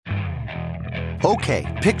Okay,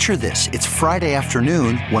 picture this. It's Friday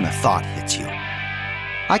afternoon when a thought hits you.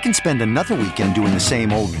 I can spend another weekend doing the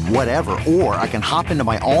same old whatever, or I can hop into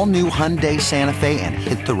my all-new Hyundai Santa Fe and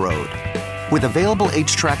hit the road. With available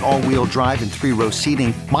H-Track all-wheel drive and 3-row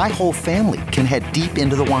seating, my whole family can head deep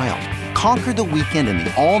into the wild. Conquer the weekend in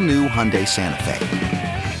the all-new Hyundai Santa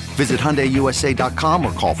Fe. Visit HyundaiUSA.com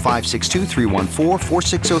or call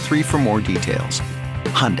 562-314-4603 for more details.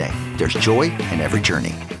 Hyundai, there's joy in every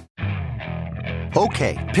journey.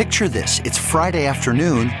 Okay, picture this. It's Friday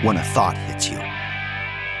afternoon when a thought hits you.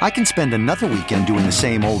 I can spend another weekend doing the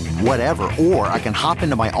same old whatever, or I can hop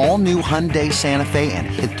into my all-new Hyundai Santa Fe and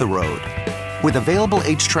hit the road. With available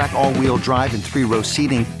H-Track all-wheel drive and 3-row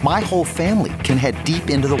seating, my whole family can head deep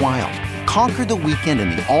into the wild. Conquer the weekend in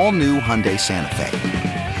the all-new Hyundai Santa Fe.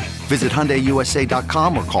 Visit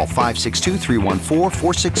HyundaiUSA.com or call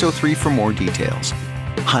 562-314-4603 for more details.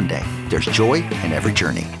 Hyundai, there's joy in every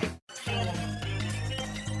journey.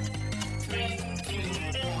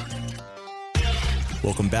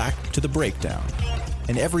 Welcome back to The Breakdown,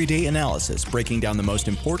 an everyday analysis breaking down the most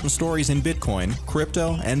important stories in Bitcoin,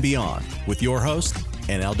 crypto, and beyond with your host,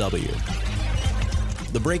 NLW.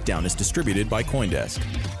 The Breakdown is distributed by CoinDesk.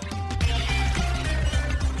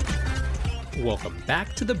 Welcome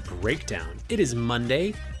back to The Breakdown. It is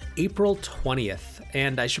Monday, April 20th,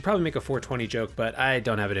 and I should probably make a 420 joke, but I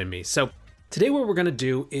don't have it in me. So today what we're going to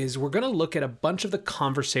do is we're going to look at a bunch of the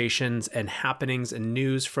conversations and happenings and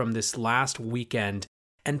news from this last weekend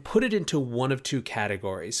and put it into one of two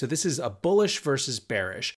categories. So this is a bullish versus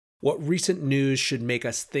bearish. What recent news should make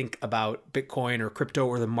us think about Bitcoin or crypto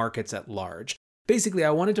or the markets at large? Basically,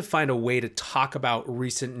 I wanted to find a way to talk about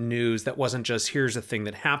recent news that wasn't just here's a thing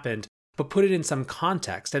that happened, but put it in some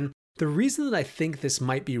context. And the reason that I think this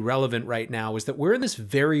might be relevant right now is that we're in this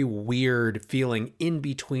very weird feeling in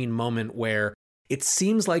between moment where it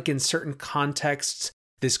seems like in certain contexts,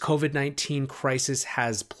 this COVID-19 crisis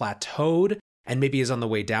has plateaued and maybe is on the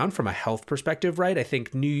way down from a health perspective, right? I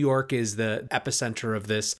think New York is the epicenter of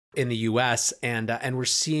this in the US, and we're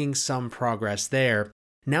seeing some progress there.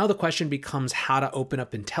 Now the question becomes how to open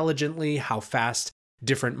up intelligently, how fast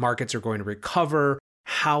different markets are going to recover,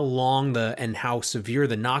 how long and how severe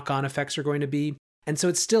the knock-on effects are going to be. And so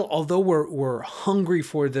it's still, although we're hungry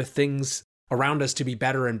for the things around us to be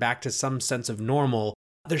better and back to some sense of normal,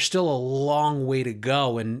 there's still a long way to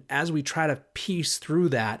go. And as we try to piece through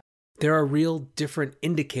that, there are real different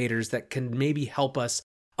indicators that can maybe help us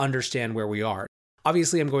understand where we are.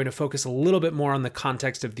 Obviously, I'm going to focus a little bit more on the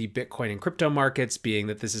context of the Bitcoin and crypto markets, being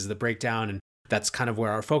that this is the breakdown and that's kind of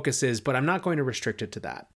where our focus is, but I'm not going to restrict it to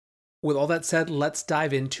that. With all that said, let's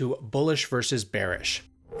dive into bullish versus bearish.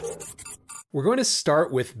 We're going to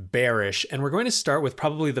start with bearish, and we're going to start with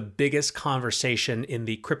probably the biggest conversation in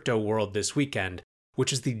the crypto world this weekend,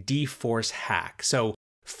 which is the D-Force hack. So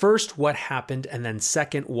first, what happened? And then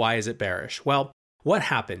second, why is it bearish? Well, what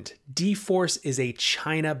happened? D-Force is a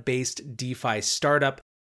China-based DeFi startup.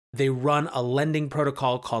 They run a lending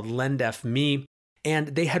protocol called LendFMe, and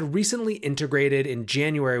they had recently integrated in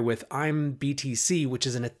January with IMBTC, which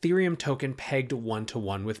is an Ethereum token pegged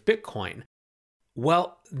one-to-one with Bitcoin.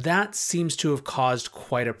 Well, that seems to have caused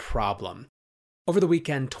quite a problem. Over the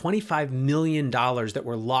weekend, $25 million that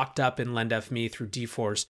were locked up in LendFMe through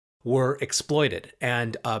D-Force were exploited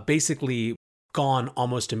and basically gone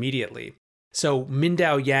almost immediately. So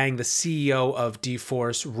Mindao Yang, the CEO of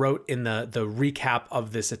D-Force, wrote in the recap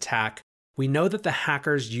of this attack, "We know that the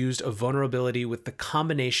hackers used a vulnerability with the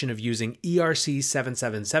combination of using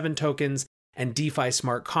ERC-777 tokens and DeFi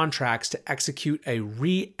smart contracts to execute a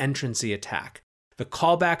re-entrancy attack. The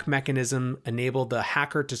callback mechanism enabled the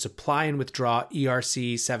hacker to supply and withdraw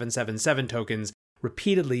ERC-777 tokens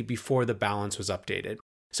repeatedly before the balance was updated."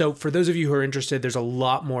 So for those of you who are interested, there's a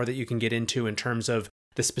lot more that you can get into in terms of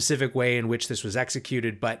the specific way in which this was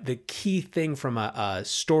executed. But the key thing from a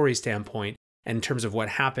story standpoint, in terms of what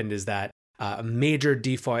happened, is that a major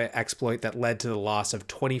DeFi exploit that led to the loss of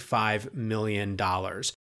 $25 million.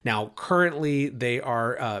 Now, currently,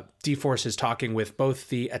 D-Force is talking with both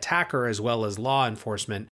the attacker as well as law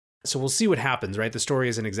enforcement. So we'll see what happens, right? The story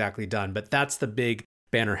isn't exactly done, but that's the big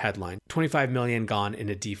banner headline. 25 million gone in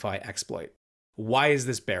a DeFi exploit. Why is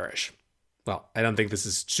this bearish? Well, I don't think this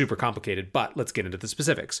is super complicated, but let's get into the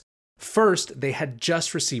specifics. First,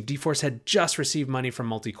 D-Force had just received money from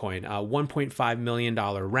Multicoin, a $1.5 million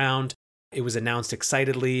round. It was announced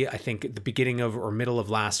excitedly, I think, at the beginning of or middle of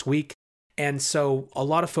last week. And so a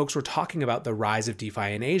lot of folks were talking about the rise of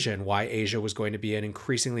DeFi in Asia and why Asia was going to be an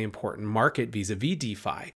increasingly important market vis-a-vis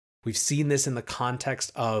DeFi. We've seen this in the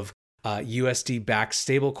context of USD-backed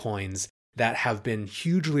stablecoins that have been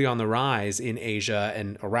hugely on the rise in Asia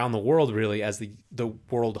and around the world, really, as the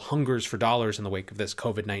world hungers for dollars in the wake of this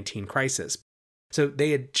COVID-19 crisis. So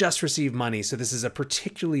they had just received money. So this is a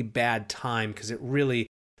particularly bad time because it really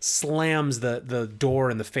slams the door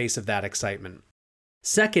in the face of that excitement.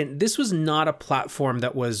 Second, this was not a platform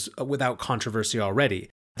that was without controversy already.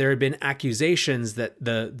 There had been accusations that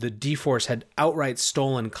the D-Force had outright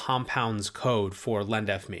stolen Compound's code for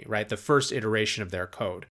LendFMe, right? The first iteration of their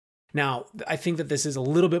code. Now, I think that this is a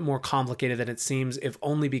little bit more complicated than it seems, if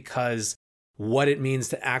only because what it means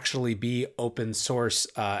to actually be open source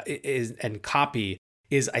and copy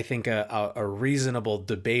is, I think, a reasonable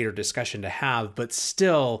debate or discussion to have. But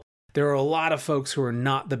still, there are a lot of folks who are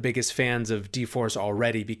not the biggest fans of D-Force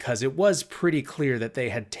already because it was pretty clear that they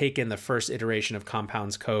had taken the first iteration of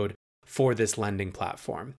Compound's code for this lending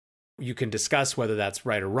platform. You can discuss whether that's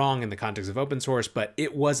right or wrong in the context of open source, but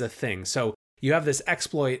it was a thing. So you have this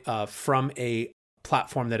exploit from a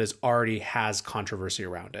platform that already has controversy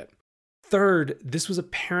around it. Third, this was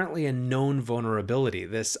apparently a known vulnerability,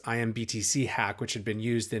 this IMBTC hack, which had been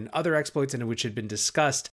used in other exploits and which had been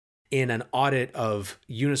discussed in an audit of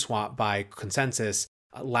Uniswap by Consensus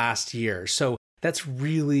last year. So that's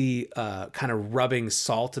really kind of rubbing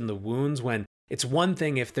salt in the wounds when it's one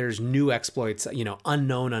thing if there's new exploits,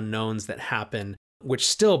 unknown unknowns that happen, which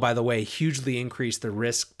still, by the way, hugely increase the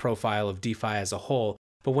risk profile of DeFi as a whole.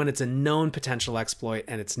 But when it's a known potential exploit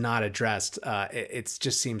and it's not addressed, it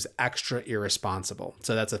just seems extra irresponsible.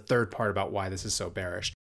 So that's a third part about why this is so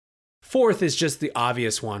bearish. Fourth is just the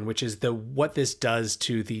obvious one, which is what this does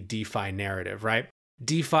to the DeFi narrative, right?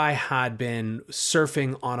 DeFi had been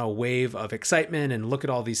surfing on a wave of excitement and look at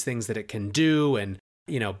all these things that it can do and,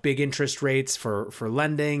 big interest rates for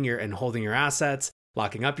lending and holding your assets,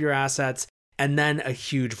 locking up your assets, and then a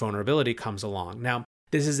huge vulnerability comes along. Now,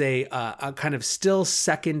 this is a kind of still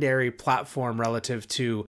secondary platform relative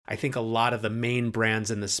to, I think, a lot of the main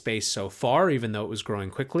brands in the space so far, even though it was growing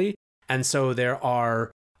quickly. And so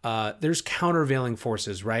there's countervailing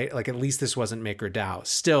forces, right? Like at least this wasn't MakerDAO.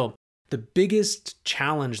 Still, the biggest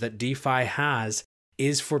challenge that DeFi has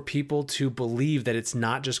is for people to believe that it's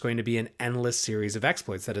not just going to be an endless series of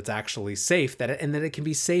exploits, that it's actually safe, and that it can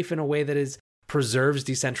be safe in a way that preserves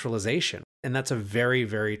decentralization. And that's a very,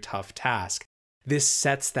 very tough task. This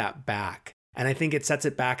sets that back. And I think it sets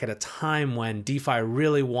it back at a time when DeFi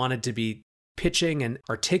really wanted to be pitching and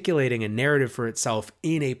articulating a narrative for itself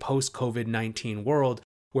in a post-COVID-19 world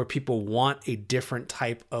where people want a different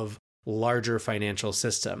type of larger financial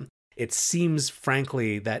system. It seems,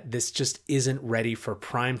 frankly, that this just isn't ready for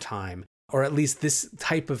prime time, or at least this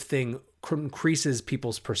type of thing increases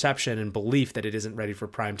people's perception and belief that it isn't ready for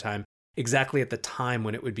prime time exactly at the time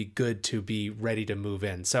when it would be good to be ready to move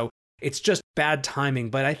in. So it's just bad timing,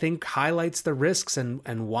 but I think highlights the risks and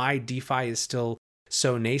why DeFi is still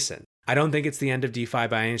so nascent. I don't think it's the end of DeFi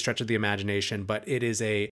by any stretch of the imagination, but it was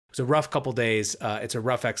a rough couple days. It's a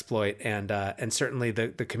rough exploit, and certainly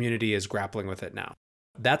the community is grappling with it now.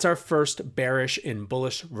 That's our first bearish in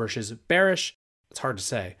bullish versus bearish. It's hard to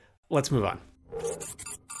say. Let's move on.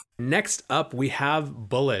 Next up, we have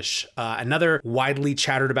bullish. Another widely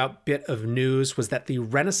chattered about bit of news was that the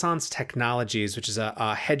Renaissance Technologies, which is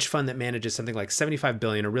a hedge fund that manages something like 75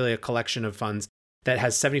 billion, or really a collection of funds that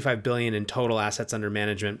has 75 billion in total assets under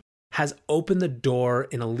management, has opened the door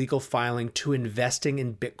in a legal filing to investing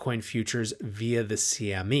in Bitcoin futures via the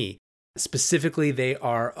CME. Specifically, they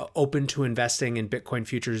are open to investing in Bitcoin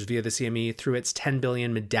futures via the CME through its 10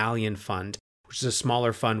 billion medallion fund, which is a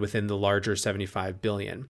smaller fund within the larger 75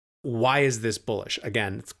 billion. Why is this bullish?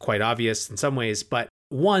 Again, it's quite obvious in some ways, but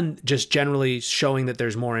one, just generally showing that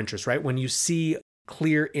there's more interest, right? When you see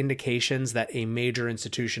clear indications that a major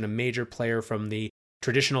institution, a major player from the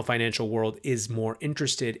traditional financial world is more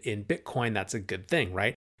interested in Bitcoin, that's a good thing,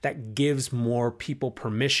 right? That gives more people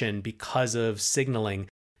permission because of signaling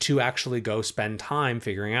to actually go spend time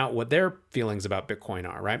figuring out what their feelings about Bitcoin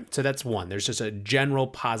are, right? So that's one. There's just a general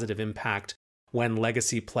positive impact when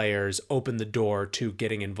legacy players open the door to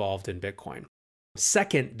getting involved in Bitcoin.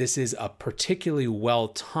 Second, this is a particularly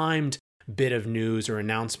well-timed bit of news or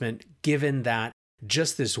announcement, given that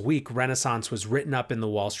just this week, Renaissance was written up in the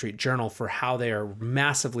Wall Street Journal for how they are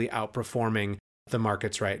massively outperforming the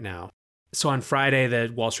markets right now. So on Friday,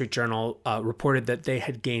 the Wall Street Journal reported that they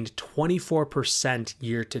had gained 24%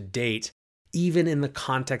 year to date, even in the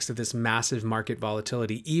context of this massive market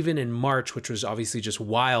volatility. Even in March, which was obviously just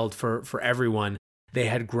wild for everyone, they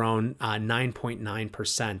had grown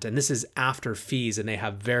 9.9%. And this is after fees, and they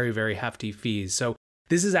have very, very hefty fees. So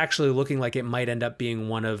this is actually looking like it might end up being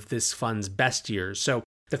one of this fund's best years. So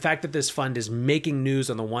the fact that this fund is making news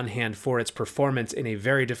on the one hand for its performance in a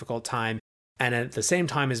very difficult time, and at the same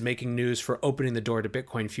time is making news for opening the door to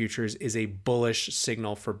Bitcoin futures is a bullish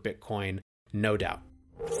signal for Bitcoin, no doubt.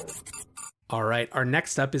 All right, our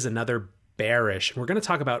next up is another bearish. We're going to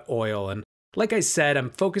talk about oil. And like I said, I'm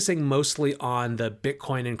focusing mostly on the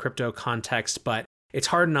Bitcoin and crypto context, but it's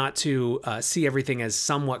hard not to see everything as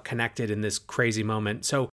somewhat connected in this crazy moment.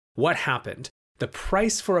 So what happened? The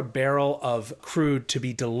price for a barrel of crude to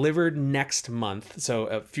be delivered next month,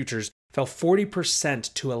 so futures, fell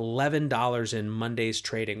 40% to $11 in Monday's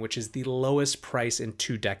trading, which is the lowest price in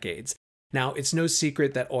 2 decades. Now, it's no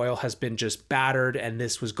secret that oil has been just battered, and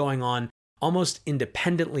this was going on almost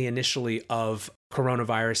independently initially of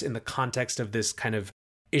coronavirus in the context of this kind of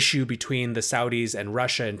issue between the Saudis and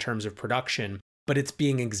Russia in terms of production. But it's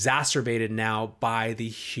being exacerbated now by the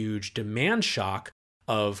huge demand shock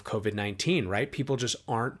of COVID-19, right? People just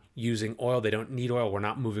aren't using oil. They don't need oil. We're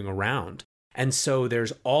not moving around. And so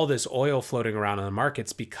there's all this oil floating around in the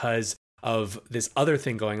markets because of this other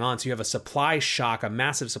thing going on. So you have a supply shock, a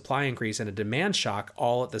massive supply increase, and a demand shock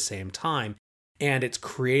all at the same time. And it's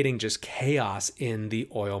creating just chaos in the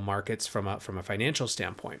oil markets from a financial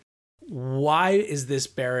standpoint. Why is this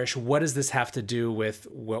bearish? What does this have to do with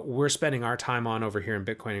what we're spending our time on over here in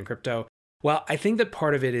Bitcoin and crypto? Well, I think that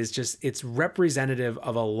part of it is just it's representative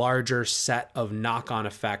of a larger set of knock-on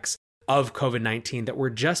effects of COVID-19 that we're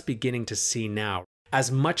just beginning to see now.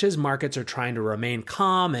 As much as markets are trying to remain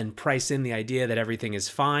calm and price in the idea that everything is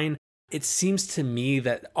fine, it seems to me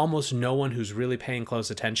that almost no one who's really paying close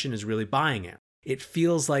attention is really buying it. It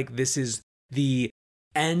feels like this is the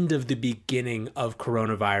end of the beginning of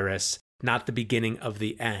coronavirus, not the beginning of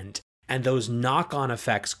the end. And those knock-on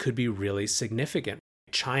effects could be really significant.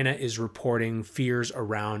 China is reporting fears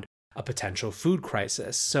around a potential food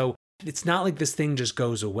crisis. So it's not like this thing just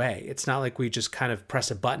goes away. It's not like we just kind of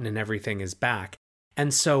press a button and everything is back.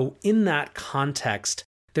 And so in that context,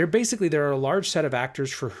 there are a large set of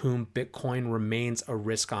actors for whom Bitcoin remains a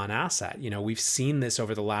risk-on asset. We've seen this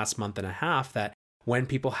over the last month and a half that when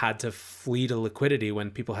people had to flee to liquidity,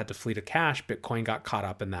 when people had to flee to cash, Bitcoin got caught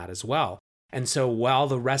up in that as well. And so while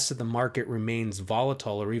the rest of the market remains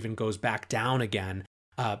volatile or even goes back down again,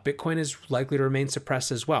 Bitcoin is likely to remain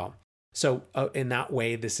suppressed as well. So in that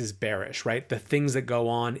way, this is bearish, right? The things that go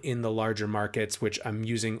on in the larger markets, which I'm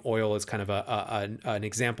using oil as kind of an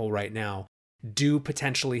example right now, do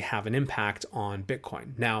potentially have an impact on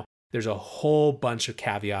Bitcoin. Now, there's a whole bunch of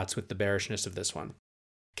caveats with the bearishness of this one.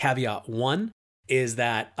 Caveat 1 is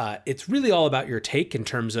that it's really all about your take in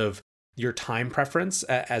terms of your time preference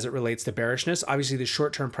as it relates to bearishness. Obviously, the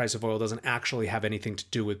short-term price of oil doesn't actually have anything to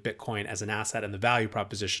do with Bitcoin as an asset and the value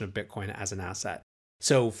proposition of Bitcoin as an asset.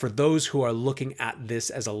 So for those who are looking at this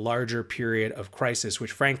as a larger period of crisis,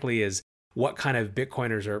 which frankly is what kind of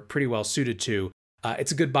Bitcoiners are pretty well suited to,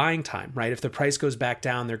 it's a good buying time, right? If the price goes back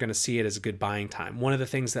down, they're going to see it as a good buying time. One of the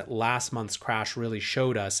things that last month's crash really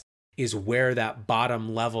showed us is where that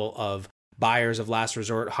bottom level of buyers of last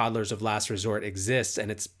resort, hodlers of last resort exists, and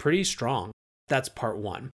it's pretty strong. That's part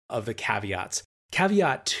 1 of the caveats.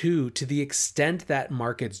 Caveat 2, to the extent that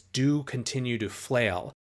markets do continue to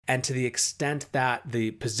flail, and to the extent that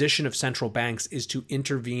the position of central banks is to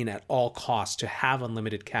intervene at all costs, to have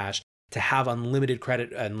unlimited cash, to have unlimited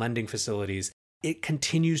credit and lending facilities, it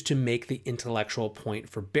continues to make the intellectual point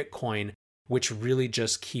for Bitcoin, which really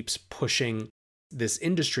just keeps pushing this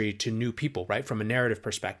industry to new people, right? From a narrative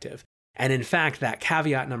perspective. And in fact, that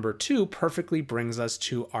caveat number 2 perfectly brings us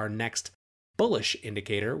to our next bullish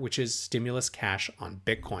indicator, which is stimulus cash on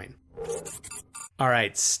Bitcoin. All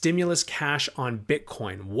right, stimulus cash on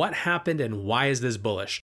Bitcoin. What happened and why is this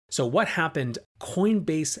bullish? So what happened?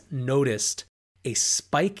 Coinbase noticed a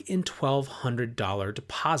spike in $1,200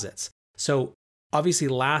 deposits. So obviously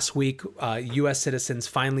last week, US citizens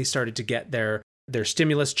finally started to get their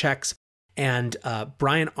stimulus checks. And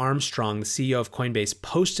Brian Armstrong, the CEO of Coinbase,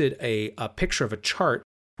 posted a picture of a chart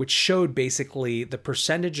which showed basically the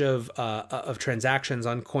percentage of transactions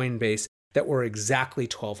on Coinbase that were exactly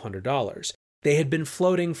 $1,200. They had been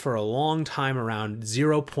floating for a long time around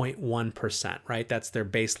 0.1%, right? That's their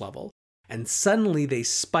base level. And suddenly they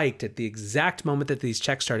spiked at the exact moment that these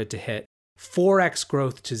checks started to hit, 4x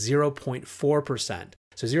growth to 0.4%.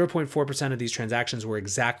 So 0.4% of these transactions were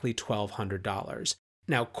exactly $1,200.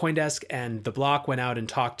 Now, CoinDesk and The Block went out and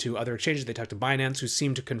talked to other exchanges. They talked to Binance, who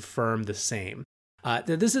seemed to confirm the same.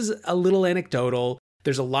 This is a little anecdotal.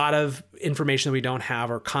 There's a lot of information that we don't have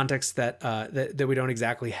or context that we don't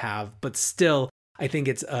exactly have. But still, I think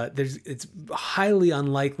it's highly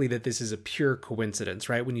unlikely that this is a pure coincidence,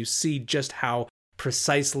 right? When you see just how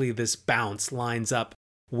precisely this bounce lines up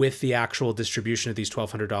with the actual distribution of these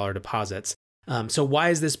 $1,200 deposits. So why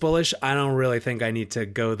is this bullish? I don't really think I need to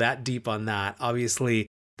go that deep on that. Obviously,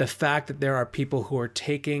 the fact that there are people who are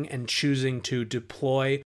taking and choosing to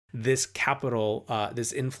deploy this capital,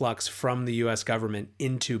 this influx from the US government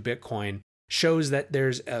into Bitcoin shows that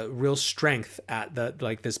there's a real strength at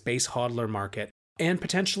this base hodler market and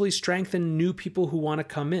potentially strength in new people who want to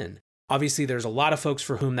come in. Obviously, there's a lot of folks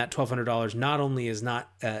for whom that $1,200 not only is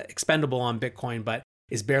not expendable on Bitcoin, but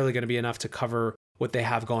is barely going to be enough to cover what they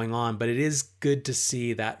have going on. But it is good to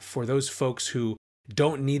see that for those folks who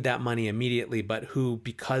don't need that money immediately, but who,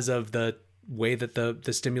 because of the way that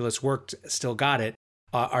the stimulus worked, still got it,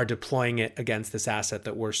 are deploying it against this asset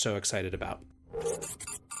that we're so excited about.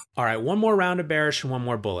 All right, one more round of bearish and one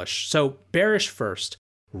more bullish. So bearish first,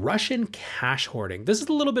 Russian cash hoarding. This is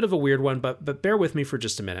a little bit of a weird one, but bear with me for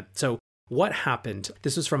just a minute. So what happened?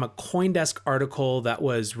 This was from a CoinDesk article that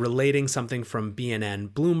was relating something from BNN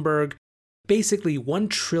Bloomberg. Basically, 1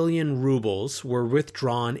 trillion rubles were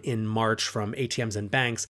withdrawn in March from ATMs and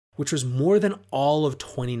banks, which was more than all of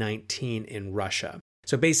 2019 in Russia.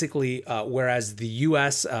 So basically, whereas the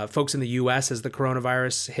US, folks in the US as the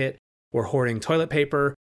coronavirus hit were hoarding toilet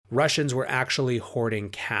paper, Russians were actually hoarding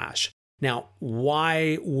cash. Now,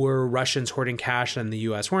 why were Russians hoarding cash and the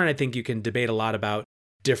US weren't? I think you can debate a lot about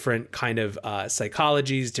different kind of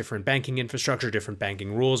psychologies, different banking infrastructure, different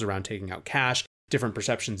banking rules around taking out cash, different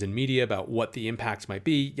perceptions in media about what the impacts might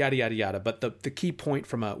be, yada, yada, yada. But the key point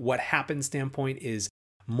from a what happened standpoint is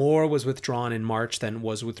more was withdrawn in March than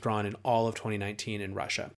was withdrawn in all of 2019 in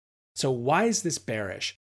Russia. So why is this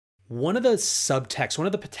bearish? One of the subtexts, one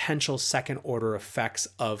of the potential second order effects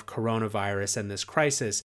of coronavirus and this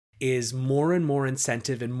crisis is more and more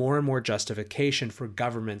incentive and more justification for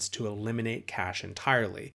governments to eliminate cash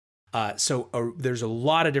entirely. So there's a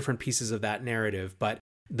lot of different pieces of that narrative, but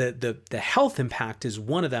the health impact is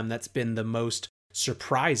one of them that's been the most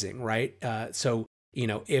surprising, right? So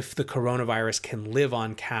if the coronavirus can live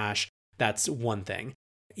on cash, that's one thing.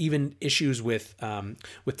 Even issues with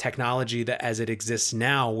technology that as it exists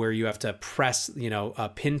now, where you have to press a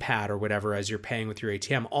pin pad or whatever as you're paying with your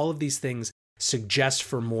ATM, all of these things suggest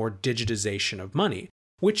for more digitization of money,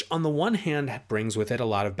 which on the one hand brings with it a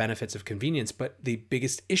lot of benefits of convenience, but the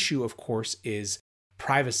biggest issue, of course, is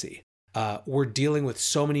privacy. We're dealing with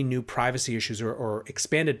so many new privacy issues or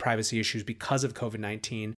expanded privacy issues because of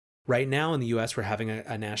COVID-19. Right now in the US, we're having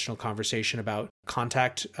a national conversation about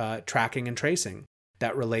contact tracking and tracing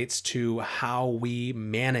that relates to how we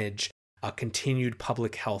manage a continued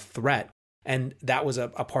public health threat. And that was a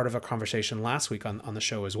part of a conversation last week on the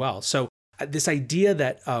show as well. So this idea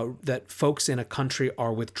that folks in a country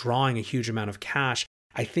are withdrawing a huge amount of cash,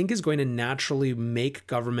 I think is going to naturally make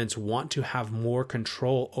governments want to have more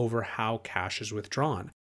control over how cash is withdrawn.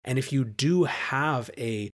 And if you do have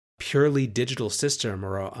a purely digital system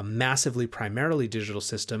or a massively primarily digital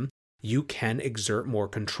system, you can exert more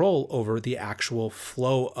control over the actual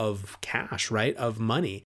flow of cash, right? Of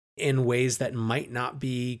money in ways that might not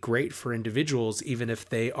be great for individuals, even if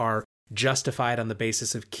they are justified on the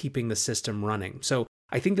basis of keeping the system running. So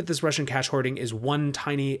I think that this Russian cash hoarding is one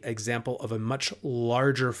tiny example of a much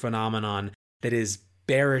larger phenomenon that is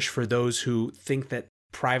bearish for those who think that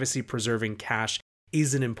privacy preserving cash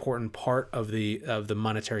is an important part of the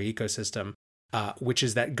monetary ecosystem, which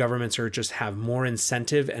is that governments just have more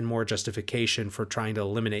incentive and more justification for trying to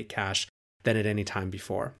eliminate cash than at any time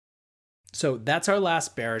before. So that's our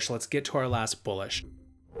last bearish. Let's get to our last bullish.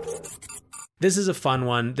 This is a fun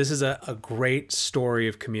one. This is a great story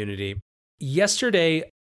of community. Yesterday,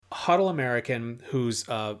 Huddle American, who's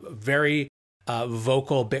a very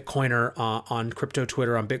vocal Bitcoiner on crypto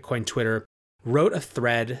Twitter, on Bitcoin Twitter, wrote a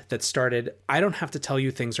thread that started, "I don't have to tell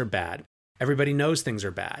you things are bad. Everybody knows things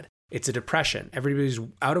are bad. It's a depression. Everybody's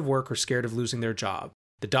out of work or scared of losing their job.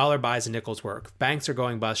 The dollar buys a nickel's worth. Banks are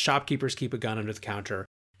going bust. Shopkeepers keep a gun under the counter."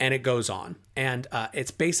 And it goes on. And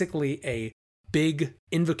it's basically a big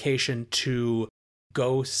invocation to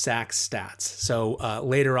go sack stats. So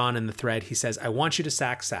later on in the thread, he says, "I want you to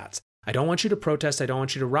sack stats. I don't want you to protest. I don't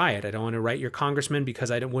want you to riot. I don't want to write your congressman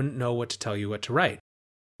because I wouldn't know what to tell you what to write."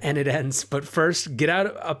 And it ends, "But first, get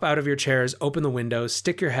up out of your chairs, open the windows,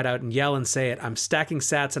 stick your head out and yell and say it. I'm stacking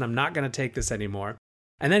sats and I'm not going to take this anymore."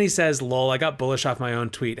 And then he says, "Lol, I got bullish off my own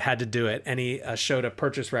tweet, had to do it." And he showed a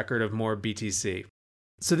purchase record of more BTC.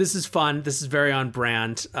 So this is fun. This is very on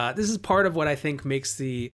brand. This is part of what I think makes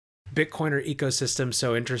the Bitcoiner ecosystem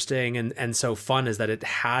so interesting and so fun, is that it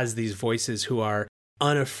has these voices who are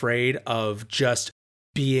unafraid of just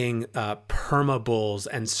being perma-bulls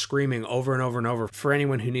and screaming over and over and over for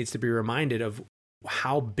anyone who needs to be reminded of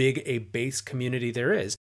how big a base community there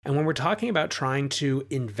is. And when we're talking about trying to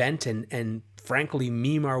invent and frankly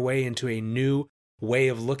meme our way into a new way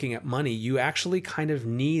of looking at money, you actually kind of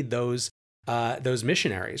need those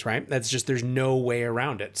missionaries, right? There's no way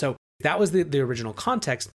around it. So that was the original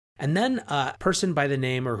context. And then a person by the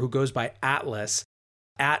name, or who goes by Atlas,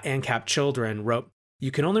 at ANCAP Children, wrote,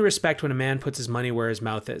 "You can only respect when a man puts his money where his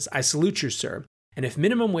mouth is. I salute you, sir. And if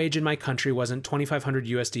minimum wage in my country wasn't 2,500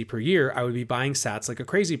 USD per year, I would be buying sats like a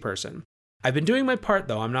crazy person. I've been doing my part,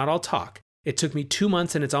 though. I'm not all talk. It took me 2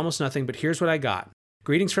 months and it's almost nothing, but here's what I got.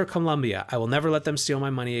 Greetings from Colombia. I will never let them steal my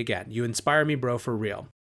money again. You inspire me, bro, for real."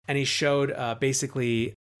 And he showed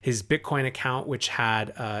basically his Bitcoin account, which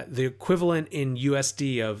had the equivalent in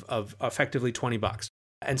USD of effectively $20.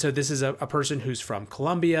 And so this is a person who's from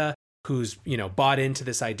Colombia, who's, bought into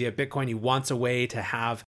this idea of Bitcoin. He wants a way to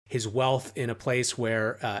have his wealth in a place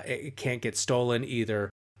where it can't get stolen, either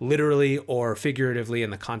literally or figuratively in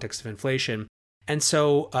the context of inflation. And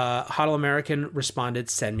so HODL American responded,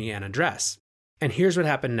 "Send me an address." And here's what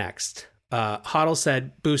happened next. HODL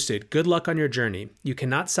said, "Boosted, good luck on your journey. You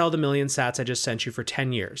cannot sell the million sats I just sent you for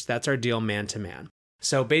 10 years. That's our deal man to man."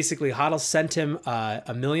 So basically, HODL sent him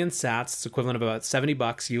a million sats, it's equivalent of about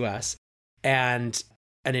 $70 US. And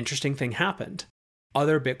an interesting thing happened.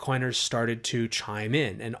 Other Bitcoiners started to chime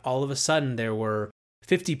in. And all of a sudden, there were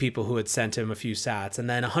 50 people who had sent him a few sats, and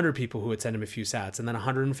then 100 people who had sent him a few sats, and then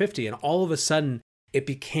 150. And all of a sudden, it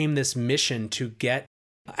became this mission to get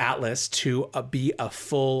Atlas to be a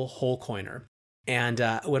full whole coiner. And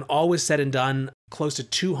when all was said and done, close to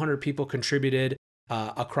 200 people contributed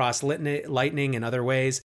across Lightning and other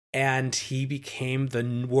ways, and he became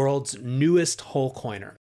the world's newest whole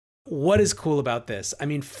coiner. What is cool about this? I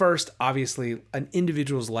mean, first, obviously, an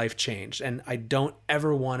individual's life changed, and I don't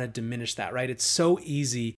ever want to diminish that, right? It's so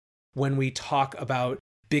easy when we talk about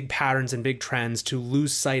big patterns and big trends to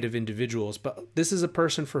lose sight of individuals, but this is a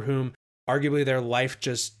person for whom arguably their life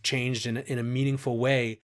just changed in a meaningful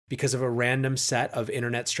way because of a random set of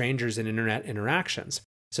internet strangers and internet interactions.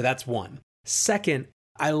 So that's one. Second,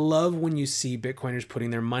 I love when you see Bitcoiners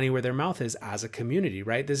putting their money where their mouth is as a community,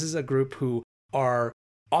 right? This is a group who are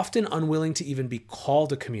often unwilling to even be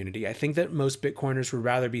called a community. I think that most Bitcoiners would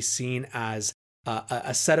rather be seen as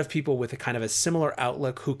a set of people with a kind of a similar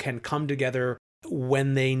outlook who can come together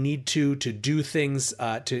when they need to do things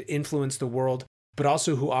to influence the world, but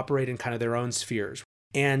also who operate in kind of their own spheres.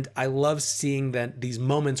 And I love seeing that these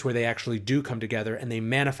moments where they actually do come together and they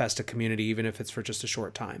manifest a community, even if it's for just a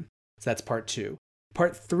short time. So that's part two.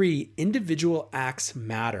 Part three, individual acts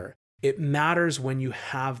matter. It matters when you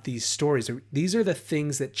have these stories. These are the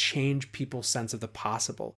things that change people's sense of the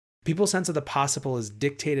possible. People's sense of the possible is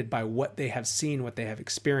dictated by what they have seen, what they have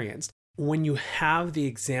experienced. When you have the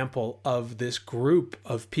example of this group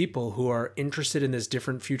of people who are interested in this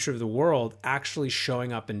different future of the world actually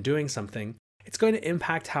showing up and doing something, it's going to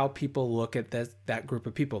impact how people look at that group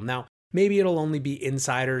of people. Now, maybe it'll only be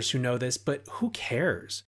insiders who know this, but who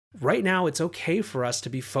cares? Right now, it's okay for us to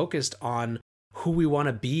be focused on who we want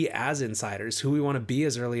to be as insiders, who we want to be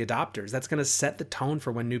as early adopters. That's going to set the tone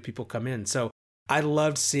for when new people come in. So I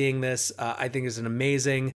loved seeing this. I think it's an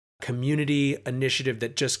amazing community initiative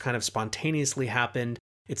that just kind of spontaneously happened.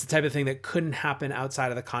 It's the type of thing that couldn't happen outside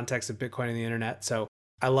of the context of Bitcoin and the internet. So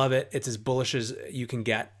I love it. It's as bullish as you can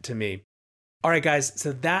get to me. All right, guys.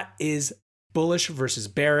 So that is bullish versus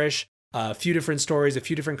bearish. A few different stories, a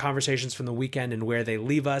few different conversations from the weekend and where they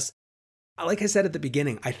leave us. Like I said at the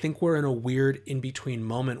beginning, I think we're in a weird in-between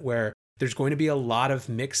moment where there's going to be a lot of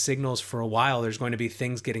mixed signals for a while. There's going to be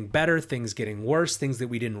things getting better, things getting worse, things that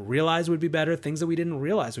we didn't realize would be better, things that we didn't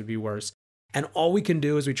realize would be worse. And all we can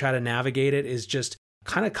do as we try to navigate it is just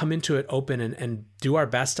kind of come into it open and do our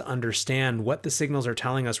best to understand what the signals are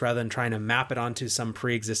telling us rather than trying to map it onto some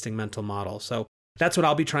pre-existing mental model. So that's what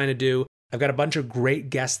I'll be trying to do. I've got a bunch of great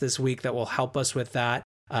guests this week that will help us with that.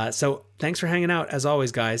 So thanks for hanging out as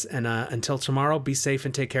always, guys. And until tomorrow, be safe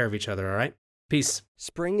and take care of each other. All right. Peace.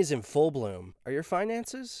 Spring is in full bloom. Are your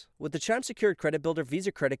finances? With the Chime Secured Credit Builder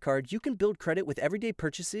Visa Credit Card, you can build credit with everyday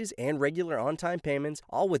purchases and regular on-time payments,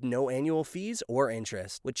 all with no annual fees or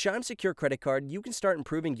interest. With Chime Secured Credit Card, you can start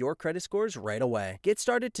improving your credit scores right away. Get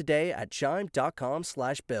started today at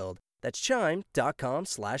chime.com/build. That's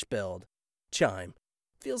chime.com/build. Chime.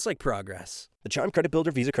 Feels like progress. The Chime Credit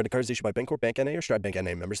Builder Visa Credit Card is issued by Bancorp Bank N.A. or Stride Bank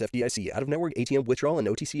N.A. Members FDIC. Out-of-network ATM withdrawal and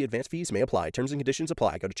OTC advance fees may apply. Terms and conditions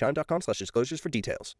apply. Go to chime.com/disclosures for details.